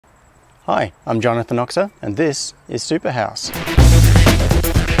Hi, I'm Jonathan Oxer, and this is SuperHouse.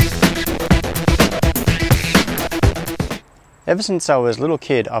 Ever since I was a little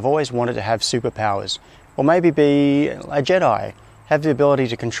kid, I've always wanted to have superpowers, or maybe be a Jedi, have the ability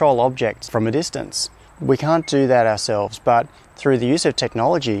to control objects from a distance. We can't do that ourselves, but through the use of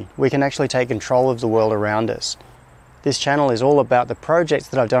technology, we can actually take control of the world around us. This channel is all about the projects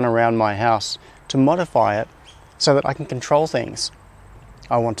that I've done around my house to modify it so that I can control things.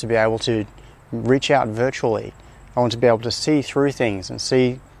 I want to be able to reach out virtually. I want to be able to see through things and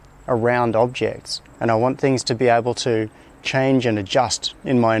see around objects. And I want things to be able to change and adjust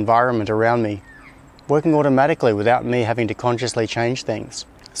in my environment around me, working automatically without me having to consciously change things.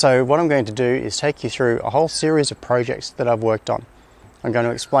 So what I'm going to do is take you through a whole series of projects that I've worked on. I'm going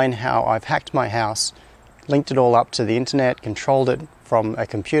to explain how I've hacked my house, linked it all up to the internet, controlled it from a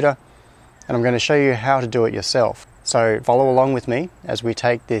computer, and I'm going to show you how to do it yourself. So follow along with me as we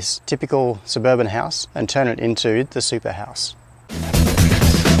take this typical suburban house and turn it into the superhouse.